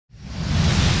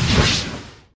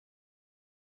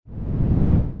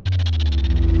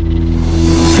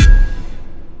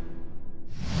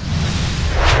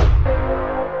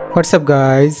What's up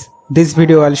guys, this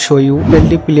video I'll show you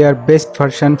LDPlayer best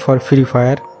version for Free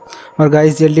Fire. Or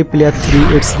guys, LDPlayer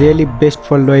 3 it's really best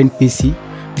for low-end PC,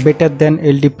 better than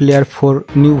LDPlayer 4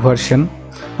 new version.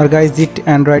 Or guys, it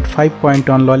Android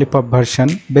 5.1 lollipop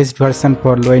version, best version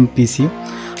for low-end PC.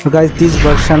 Or guys, this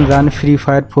version run Free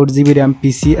Fire 4GB RAM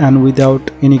PC and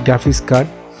without any graphics card.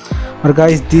 Or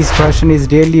guys, this version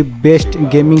is really best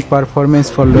gaming performance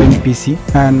for low-end PC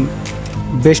and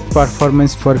best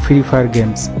performance for Free Fire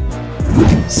games.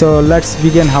 So let's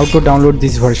begin how to download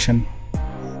this version.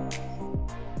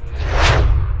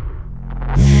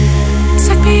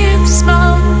 Take me in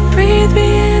smoke, breathe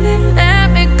me in and let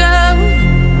me go.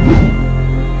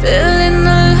 Filling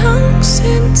the lungs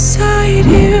inside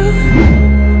you,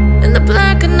 and the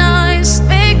blackened eyes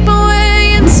make my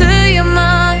way into your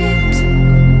mind.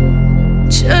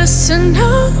 Just to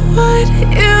know what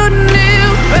you knew,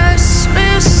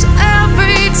 restless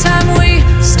every time we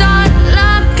start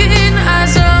locking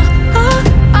eyes.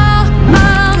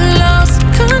 Lost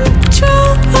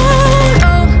control.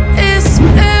 Oh, it's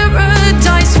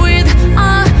paradise with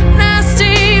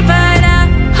honesty, but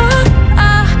I'm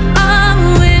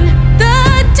in the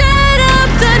dead of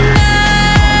the night.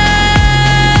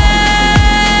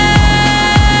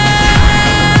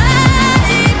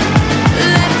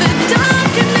 Let the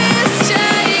darkness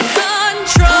take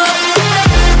control.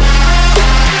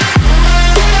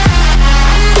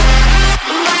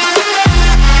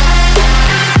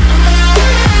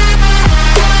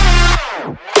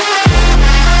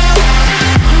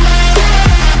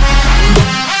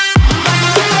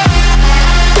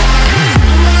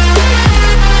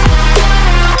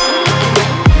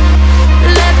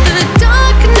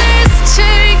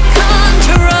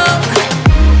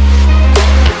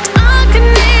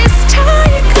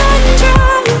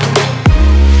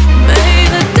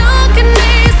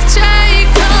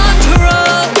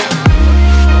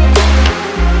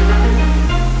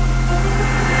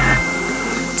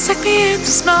 Take me in the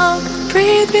smoke,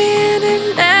 breathe me in and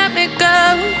let me go.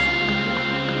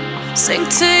 Sink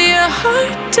to your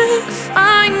heart to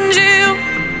find you.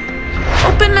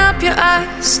 Open up your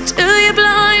eyes till you're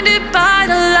blinded by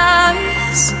the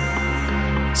lies,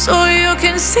 so you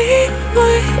can see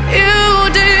what you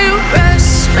do.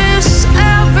 Restless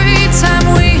every time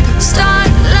we start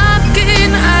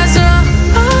locking eyes.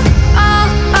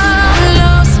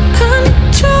 Lost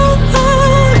control.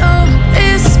 Oh,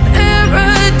 it's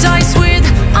paradise with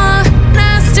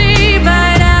honesty,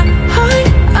 but I'm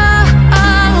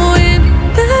in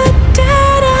the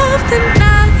dead of the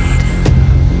night.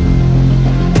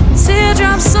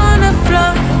 Teardrops on the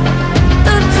floor,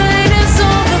 the pain is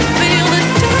over. Feel the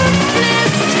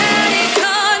darkness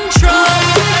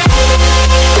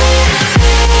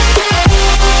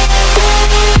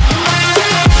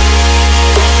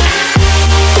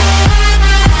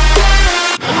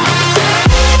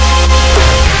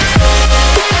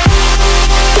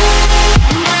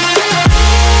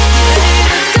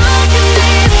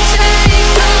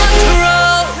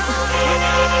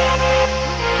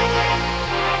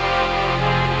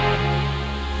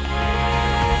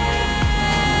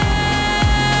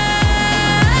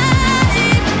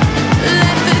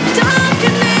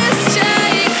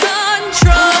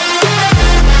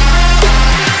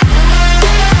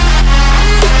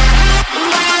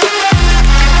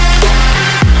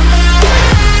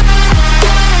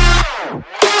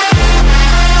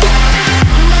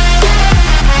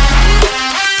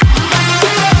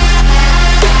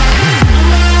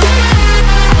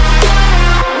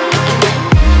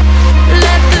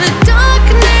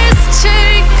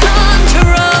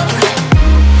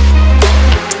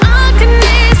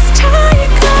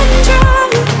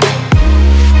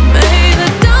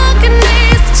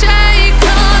take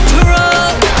control.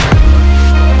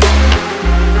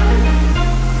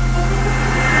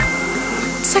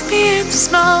 Take me in the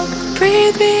smoke,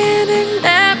 breathe me in and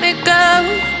let me go.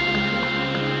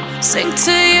 Sink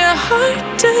to your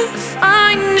heart to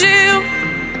find you.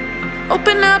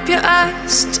 Open up your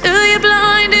eyes till you're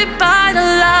blinded by the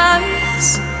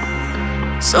lies,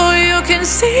 so you can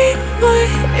see what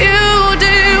you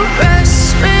do.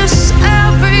 Restless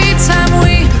every time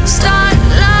we start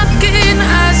locking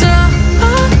eyes.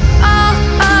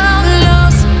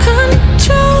 Lost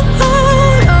control.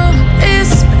 Oh,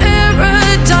 it's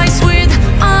paradise with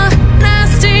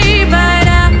honesty, but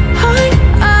I'm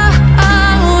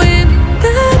in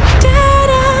the dead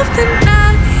of the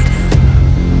night.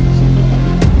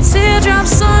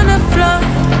 Teardrops on the floor,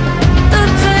 the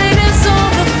pain is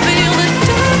over. Feel the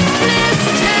darkness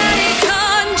take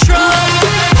control.